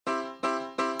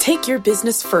Take your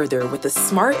business further with the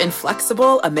smart and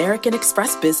flexible American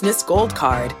Express Business Gold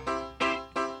Card.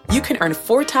 You can earn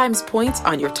 4 times points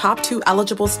on your top 2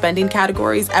 eligible spending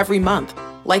categories every month,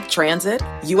 like transit,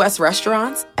 U.S.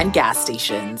 restaurants, and gas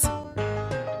stations.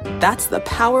 That's the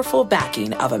powerful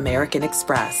backing of American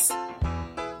Express.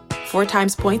 4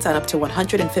 times points on up to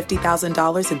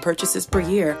 $150,000 in purchases per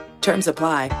year. Terms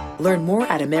apply. Learn more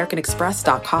at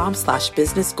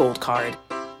americanexpress.com/businessgoldcard.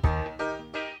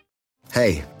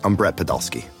 Hey, I'm Brett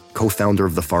Podolsky, co-founder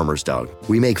of The Farmer's Dog.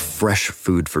 We make fresh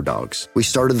food for dogs. We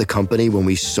started the company when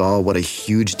we saw what a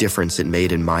huge difference it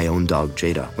made in my own dog,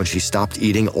 Jada, when she stopped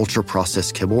eating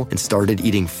ultra-processed kibble and started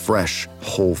eating fresh,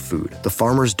 whole food. The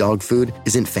Farmer's Dog food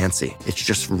isn't fancy. It's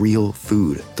just real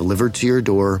food delivered to your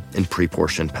door in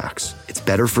pre-portioned packs. It's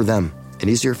better for them and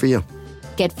easier for you.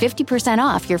 Get 50%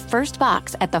 off your first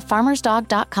box at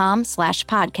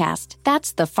thefarmersdog.com/podcast.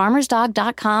 That's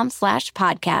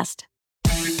thefarmersdog.com/podcast.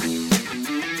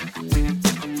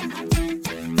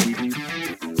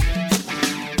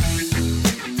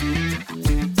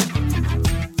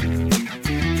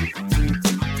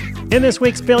 In this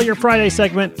week's Failure Friday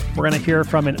segment, we're going to hear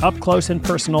from an up-close and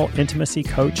personal intimacy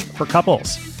coach for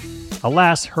couples.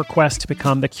 Alas, her quest to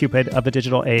become the Cupid of the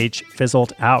digital age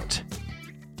fizzled out.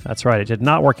 That's right, it did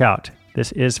not work out.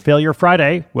 This is Failure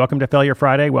Friday. Welcome to Failure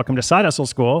Friday. Welcome to Side Hustle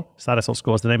School. Side Hustle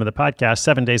School is the name of the podcast,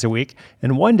 7 days a week.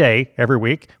 And 1 day every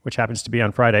week, which happens to be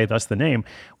on Friday, thus the name,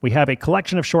 we have a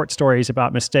collection of short stories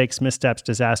about mistakes, missteps,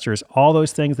 disasters, all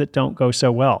those things that don't go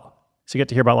so well. So you get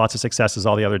to hear about lots of successes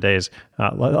all the other days.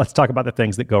 Let's talk about the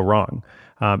things that go wrong.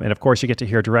 And of course, you get to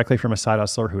hear directly from a side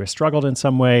hustler who has struggled in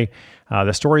some way.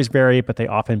 The stories vary, but they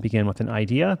often begin with an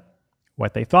idea,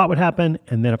 what they thought would happen,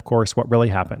 and then, of course, what really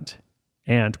happened.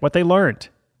 And what they learned,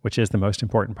 which is the most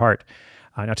important part.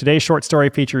 Now, today's short story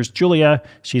features Julia.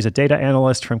 She's a data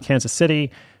analyst from Kansas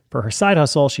City. For her side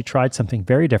hustle, she tried something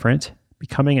very different,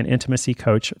 becoming an intimacy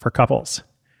coach for couples.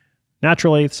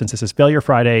 Naturally, since this is Failure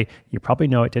Friday, you probably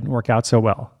know it didn't work out so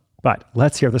well. But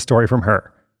let's hear the story from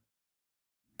her.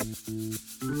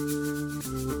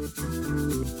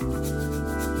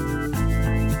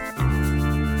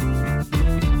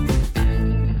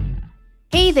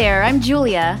 Hey there, I'm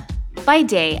Julia. By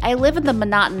day, I live in the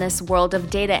monotonous world of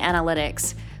data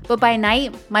analytics, but by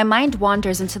night, my mind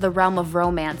wanders into the realm of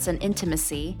romance and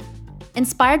intimacy.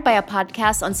 Inspired by a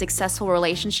podcast on successful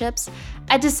relationships,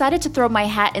 I decided to throw my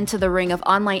hat into the ring of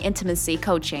online intimacy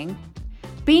coaching.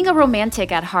 Being a romantic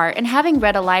at heart and having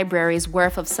read a library's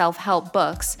worth of self-help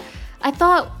books, I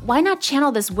thought, why not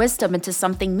channel this wisdom into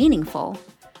something meaningful?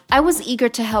 I was eager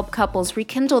to help couples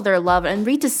rekindle their love and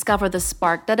rediscover the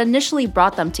spark that initially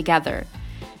brought them together.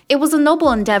 It was a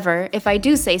noble endeavor, if I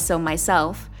do say so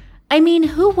myself. I mean,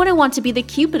 who wouldn't want to be the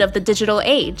Cupid of the digital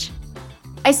age?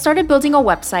 I started building a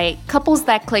website,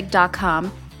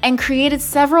 couplesthatclick.com, and created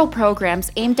several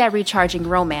programs aimed at recharging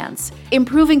romance,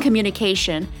 improving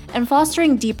communication, and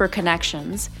fostering deeper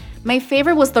connections. My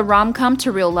favorite was the Rom-Com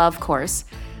to Real Love course.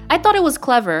 I thought it was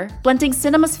clever, blending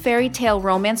cinema's fairy tale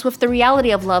romance with the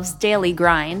reality of love's daily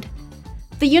grind.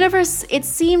 The universe, it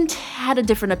seemed, had a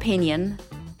different opinion.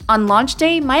 On launch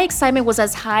day, my excitement was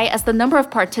as high as the number of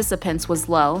participants was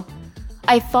low.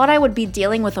 I thought I would be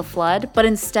dealing with a flood, but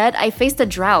instead I faced a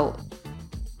drought.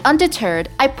 Undeterred,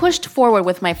 I pushed forward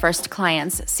with my first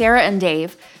clients, Sarah and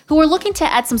Dave, who were looking to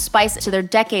add some spice to their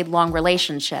decade-long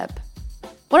relationship.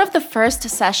 One of the first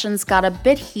sessions got a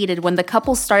bit heated when the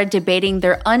couple started debating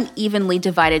their unevenly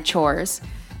divided chores.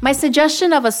 My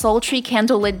suggestion of a sultry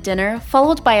candlelit dinner,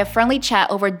 followed by a friendly chat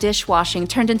over dishwashing,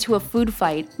 turned into a food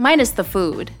fight, minus the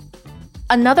food.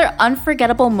 Another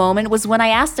unforgettable moment was when I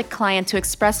asked a client to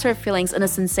express her feelings in a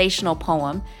sensational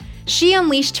poem. She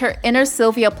unleashed her inner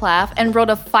Sylvia Plath and wrote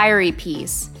a fiery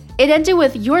piece. It ended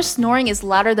with, "Your snoring is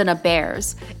louder than a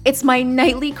bear's. It's my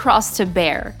nightly cross to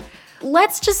bear."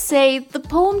 Let's just say the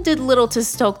poem did little to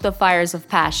stoke the fires of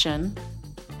passion.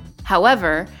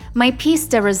 However, my piece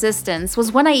de resistance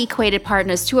was when I equated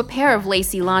partners to a pair of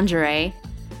lacy lingerie.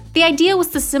 The idea was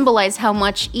to symbolize how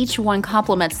much each one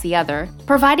complements the other,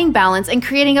 providing balance and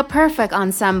creating a perfect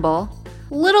ensemble.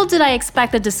 Little did I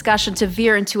expect the discussion to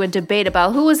veer into a debate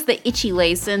about who was the itchy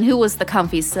lace and who was the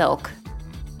comfy silk.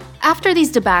 After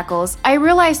these debacles, I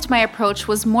realized my approach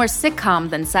was more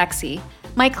sitcom than sexy.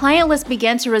 My client list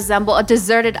began to resemble a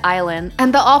deserted island,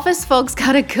 and the office folks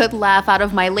got a good laugh out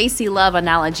of my lacy love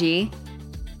analogy.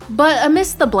 But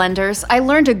amidst the blenders, I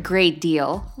learned a great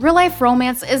deal. Real-life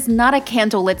romance is not a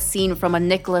candlelit scene from a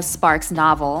Nicholas Sparks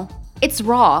novel. It's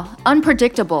raw,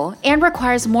 unpredictable, and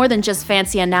requires more than just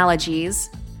fancy analogies.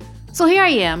 So here I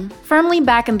am, firmly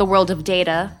back in the world of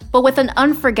data, but with an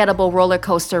unforgettable roller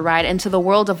coaster ride into the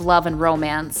world of love and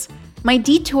romance. My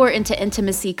detour into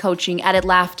intimacy coaching added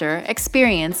laughter,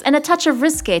 experience, and a touch of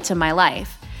risque to my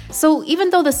life. So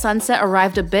even though the sunset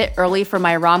arrived a bit early for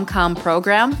my rom-com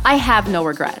program, I have no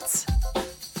regrets.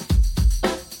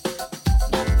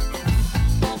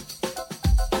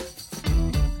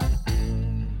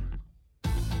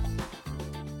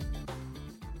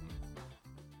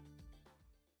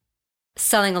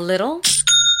 Selling a little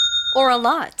or a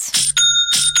lot?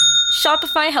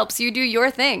 Shopify helps you do your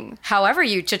thing, however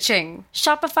you cha-ching.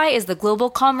 Shopify is the global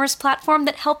commerce platform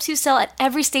that helps you sell at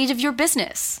every stage of your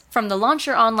business. From the launch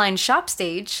your online shop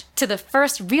stage, to the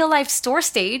first real-life store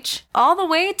stage, all the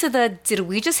way to the did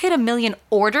we just hit 1 million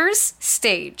orders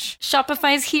stage.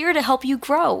 Shopify's here to help you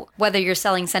grow. Whether you're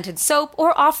selling scented soap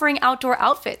or offering outdoor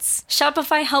outfits,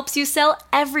 Shopify helps you sell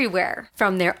everywhere.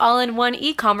 From their all-in-one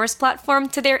e-commerce platform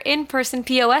to their in-person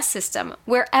POS system,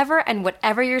 wherever and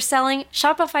whatever you're selling,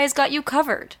 Shopify's got you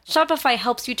covered. Shopify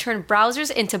helps you turn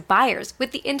browsers into buyers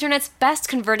with the internet's best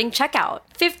converting checkout.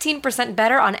 15%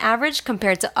 better on average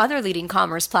compared to other leading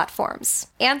commerce platforms.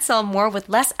 And sell more with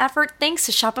less effort thanks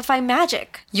to Shopify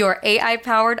Magic, your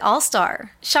AI-powered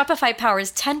all-star. Shopify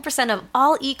powers 10% of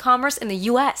all e-commerce in the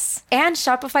US. And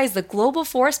Shopify is the global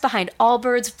force behind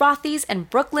Allbirds, Rothy's, and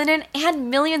Brooklinen,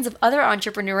 and millions of other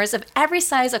entrepreneurs of every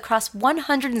size across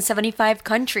 175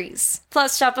 countries.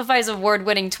 Plus, Shopify's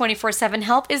award-winning 24/7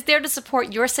 help is there to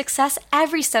support your success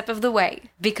every step of the way.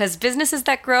 Because businesses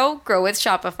that grow, grow with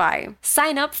Shopify.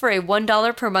 Sign up for a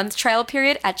 $1 per month trial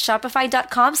period at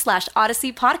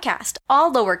shopify.com/Odyssey Podcast,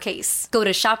 all lowercase. Go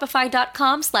to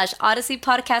shopify.com/Odyssey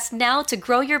Podcast now to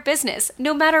grow your business,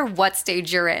 no matter what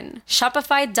stage you're in.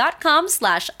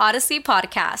 Shopify.com/Odyssey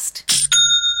Podcast.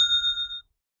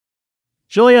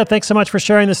 Julia, thanks so much for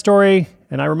sharing the story.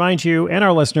 And I remind you and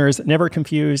our listeners, never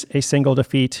confuse a single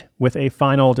defeat with a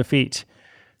final defeat.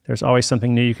 There's always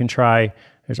something new you can try.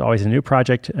 There's always a new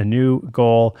project, a new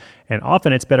goal. And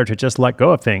often it's better to just let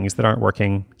go of things that aren't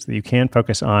working so that you can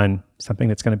focus on something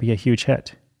that's going to be a huge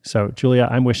hit. So Julia,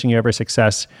 I'm wishing you every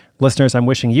success. Listeners, I'm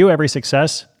wishing you every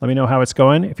success. Let me know how it's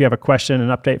going. If you have a question, an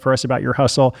update for us about your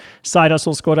hustle,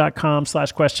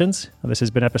 sidehustleschool.com/questions. This has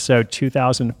been episode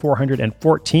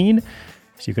 2414.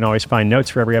 So you can always find notes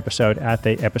for every episode at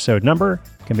the episode number,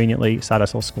 conveniently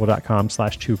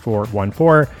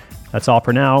sidehustleschool.com/2414. That's all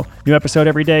for now. New episode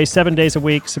every day, 7 days a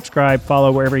week. Subscribe,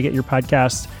 follow wherever you get your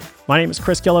podcasts. My name is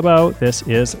Chris Guillebeau. This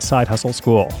is Side Hustle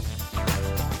School.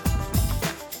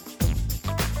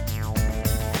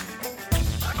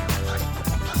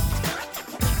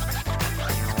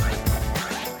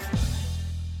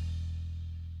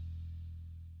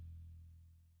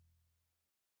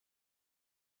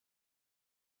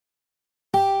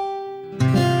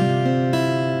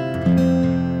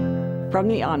 From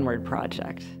the Onward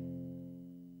Project.